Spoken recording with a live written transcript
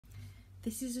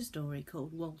This is a story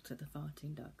called Walter the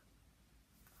Farting Dog.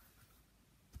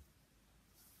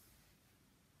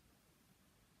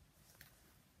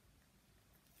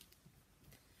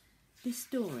 This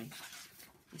story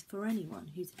is for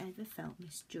anyone who's ever felt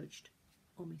misjudged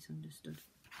or misunderstood.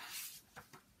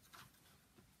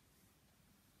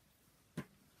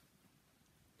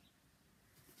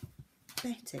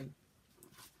 Betty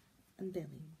and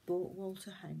Billy brought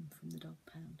Walter home from the dog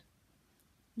pound.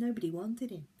 Nobody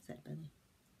wanted him, said Billy.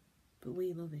 But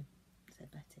we love him, said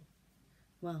Betty.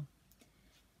 Well,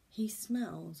 he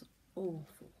smells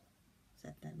awful,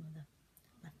 said their mother.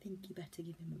 I think you better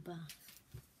give him a bath.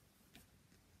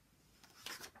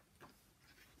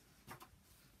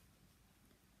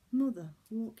 Mother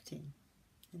walked in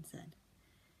and said,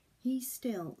 he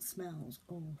still smells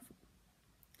awful.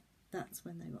 That's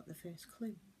when they got the first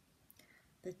clue.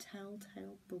 The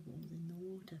telltale bubbles in the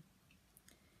water.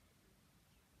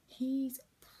 He's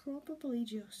probably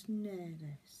just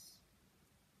nervous,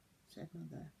 said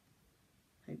Mother,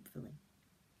 hopefully.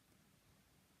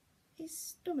 His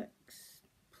stomach's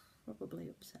probably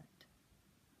upset.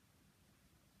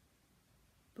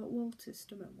 But Walter's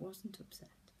stomach wasn't upset.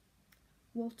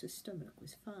 Walter's stomach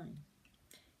was fine.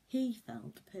 He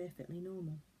felt perfectly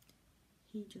normal.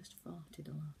 He just farted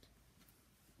a lot.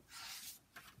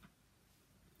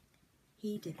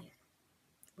 He did it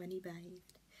when he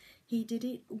bathed. He did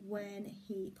it when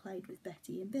he played with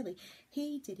Betty and Billy.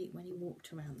 He did it when he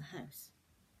walked around the house.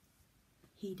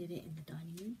 He did it in the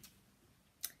dining room.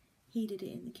 He did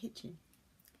it in the kitchen.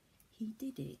 He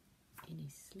did it in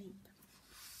his sleep.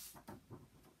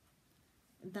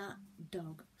 That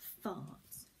dog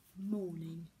farts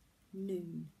morning,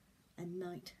 noon and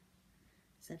night,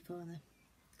 said Father.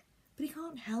 But he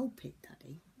can't help it,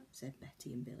 Daddy, said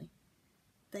Betty and Billy.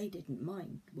 They didn't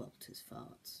mind Walter's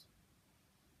farts.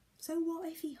 So what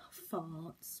if he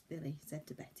farts, Billy said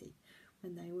to Betty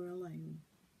when they were alone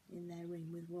in their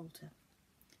room with Walter.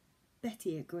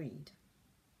 Betty agreed.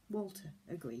 Walter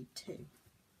agreed too.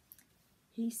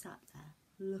 He sat there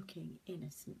looking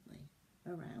innocently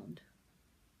around.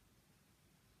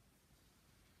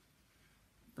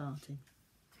 Farting.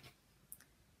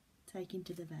 Take him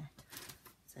to the vet,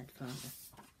 said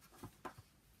Father.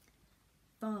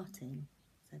 Farting,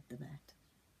 said the vet,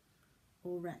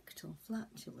 or rectal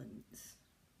flatulence,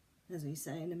 as we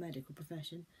say in the medical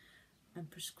profession,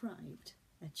 and prescribed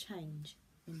a change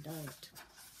in diet.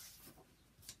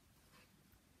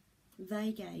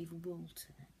 They gave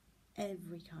Walter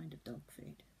every kind of dog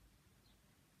food.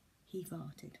 He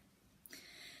farted.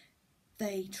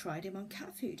 They tried him on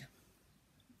cat food.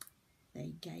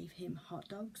 They gave him hot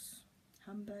dogs,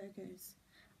 hamburgers,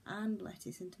 and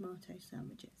lettuce and tomato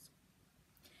sandwiches.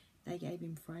 They gave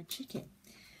him fried chicken.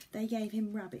 They gave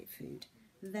him rabbit food.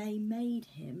 They made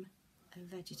him a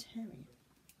vegetarian.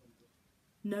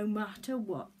 No matter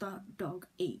what that dog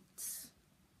eats,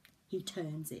 he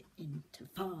turns it into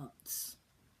farts,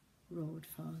 roared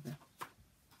Father.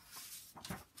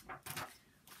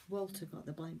 Walter got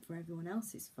the blame for everyone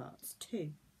else's farts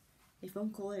too. If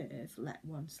Uncle Irv let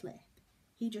one slip,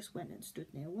 he just went and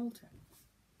stood near Walter.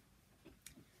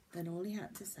 Then all he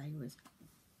had to say was,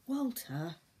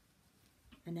 Walter,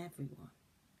 and everyone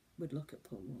would look at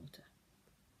poor Walter.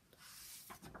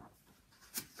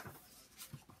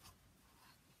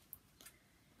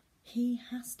 He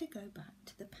has to go back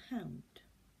to the pound,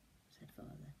 said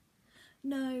Father.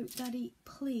 No, Daddy,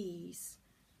 please,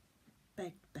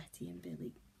 begged Betty and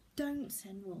Billy. Don't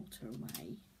send Walter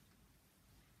away.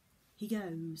 He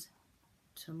goes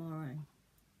tomorrow,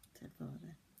 said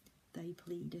Father. They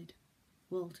pleaded.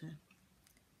 Walter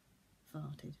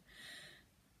farted.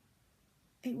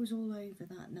 It was all over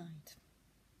that night.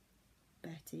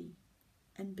 Betty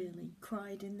and Billy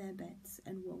cried in their beds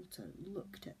and Walter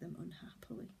looked at them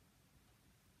unhappily.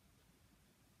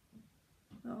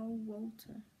 Oh,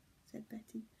 Walter, said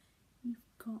Betty, you've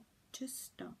got to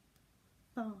stop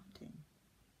farting.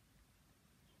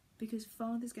 Because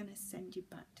Father's going to send you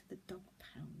back to the dog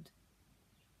pound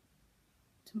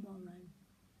tomorrow,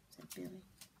 said Billy.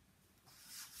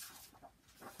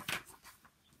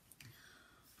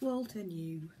 Walter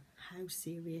knew how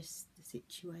serious the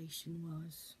situation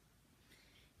was.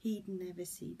 He'd never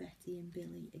see Betty and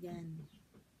Billy again.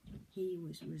 He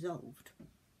was resolved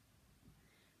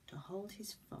to hold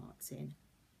his farts in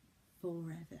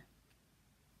forever.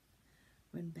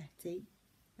 When Betty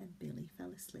and Billy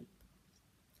fell asleep,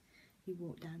 he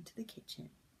walked down to the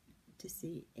kitchen to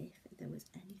see if there was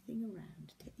anything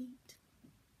around to eat.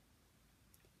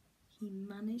 He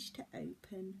managed to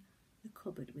open the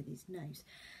cupboard with his nose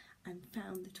and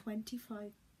found the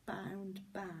 25 bound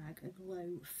bag of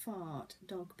low fart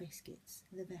dog biscuits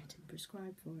the vet had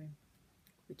prescribed for him,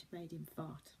 which made him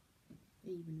fart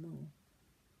even more.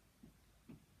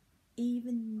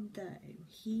 Even though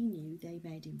he knew they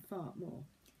made him fart more,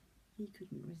 he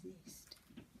couldn't resist.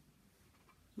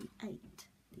 He ate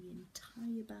the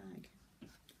entire bag.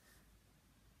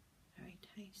 Very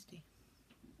tasty,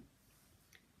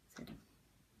 said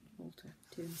Walter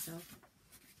to himself.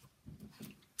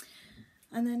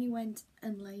 And then he went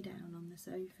and lay down on the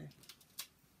sofa.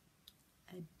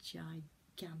 A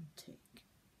gigantic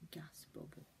gas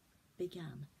bubble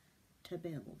began to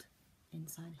build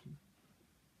inside him.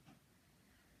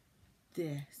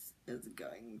 This is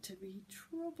going to be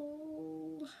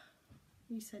trouble,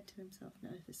 he said to himself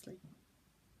nervously.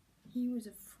 He was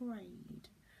afraid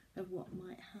of what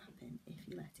might happen if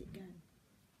he let it go.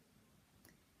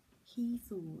 He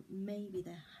thought maybe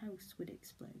their house would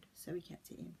explode, so he kept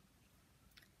it in.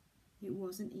 It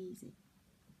wasn't easy.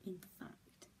 In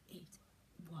fact, it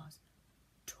was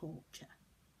torture.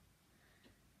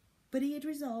 But he had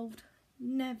resolved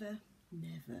never,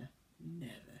 never,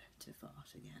 never to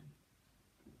fart again.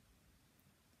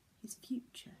 His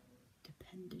future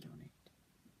depended on it.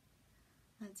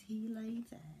 As he lay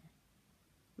there,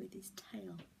 with his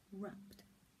tail wrapped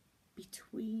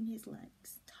between his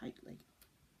legs tightly,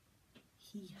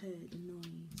 he heard a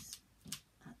noise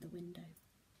at the window.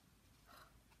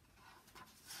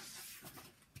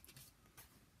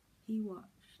 He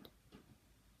watched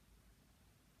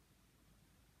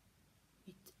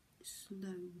it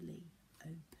slowly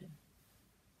open.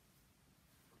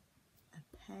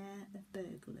 A pair of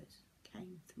burglars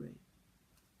came through.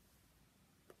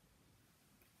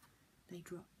 They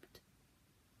dropped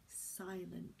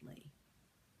silently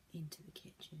into the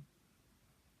kitchen.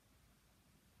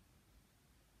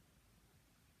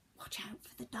 "Watch out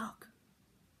for the dog,"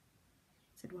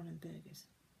 said one of the burglars.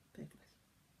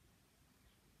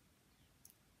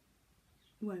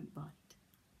 "Won't bite,"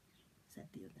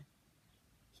 said the other.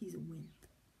 "He's a wimp."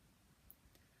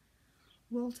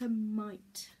 Walter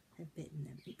might have bitten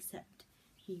them, except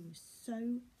he was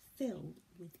so filled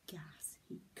with gas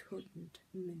he couldn't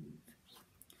move.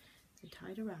 They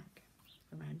tied a rag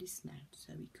around his snout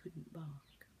so he couldn't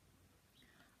bark.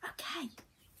 "Okay,"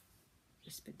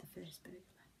 whispered the first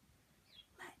burglar.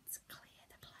 "Let's clear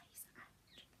the place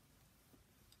out."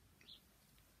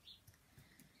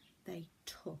 They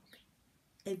took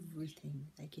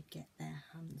everything they could get their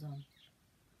hands on.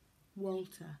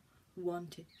 Walter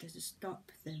wanted to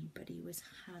stop them, but he was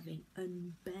having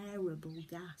unbearable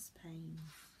gas pains.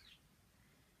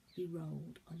 He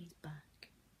rolled on his back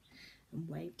and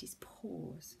waved his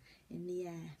paws in the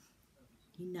air.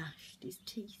 He gnashed his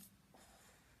teeth.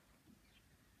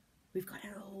 "We've got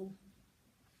it all,"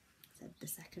 said the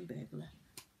second burglar.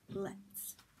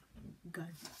 "Let's go."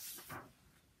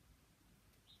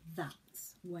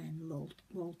 That's when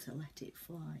Walter let it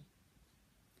fly.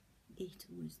 It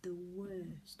was the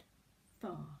worst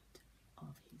fart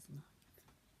of his life.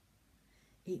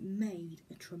 It made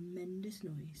a tremendous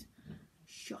noise and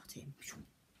shot him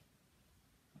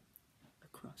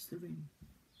across the room.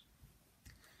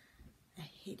 A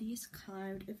hideous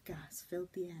cloud of gas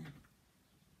filled the air.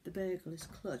 The burglars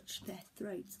clutched their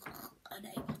throats,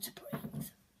 unable to breathe.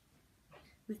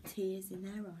 With tears in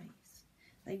their eyes,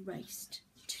 they raced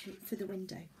for the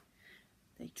window.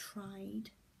 They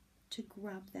tried to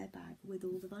grab their bag with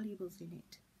all the valuables in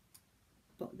it,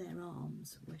 but their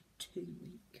arms were too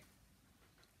weak.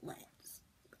 "Let's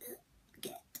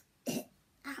get it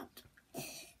out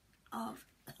of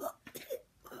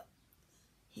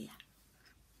here."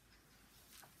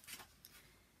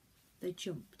 They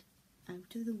jumped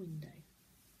out of the window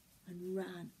and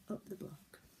ran up the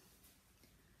block,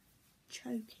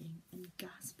 choking and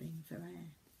gasping for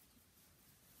air.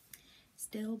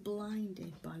 Still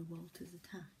blinded by Walter's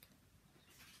attack,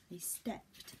 they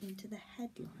stepped into the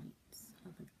headlights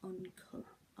of an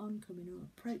oncoming or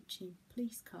approaching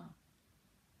police car.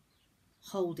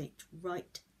 "Hold it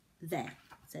right there,"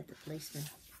 said the policeman.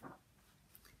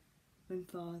 When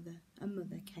father and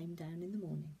mother came down in the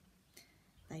morning,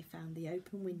 they found the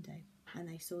open window and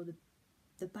they saw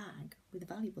the bag with the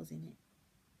valuables in it,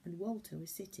 and Walter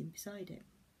was sitting beside it.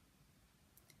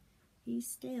 He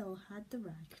still had the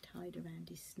rag tied around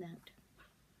his snout.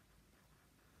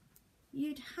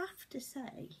 You'd have to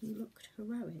say he looked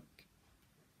heroic.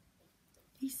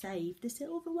 "He saved the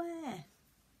silverware,"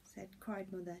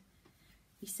 cried Mother.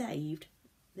 "He saved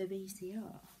the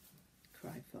VCR,"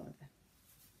 cried Father.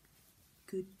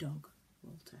 "Good dog,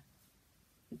 Walter.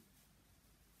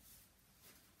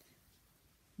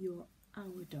 You're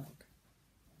our dog,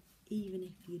 even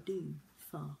if you do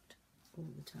fart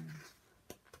all the time."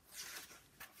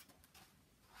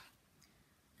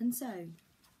 And so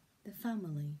the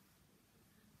family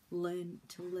learned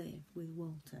to live with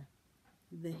Walter,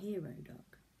 the hero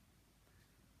dog.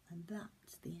 And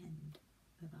that's the end.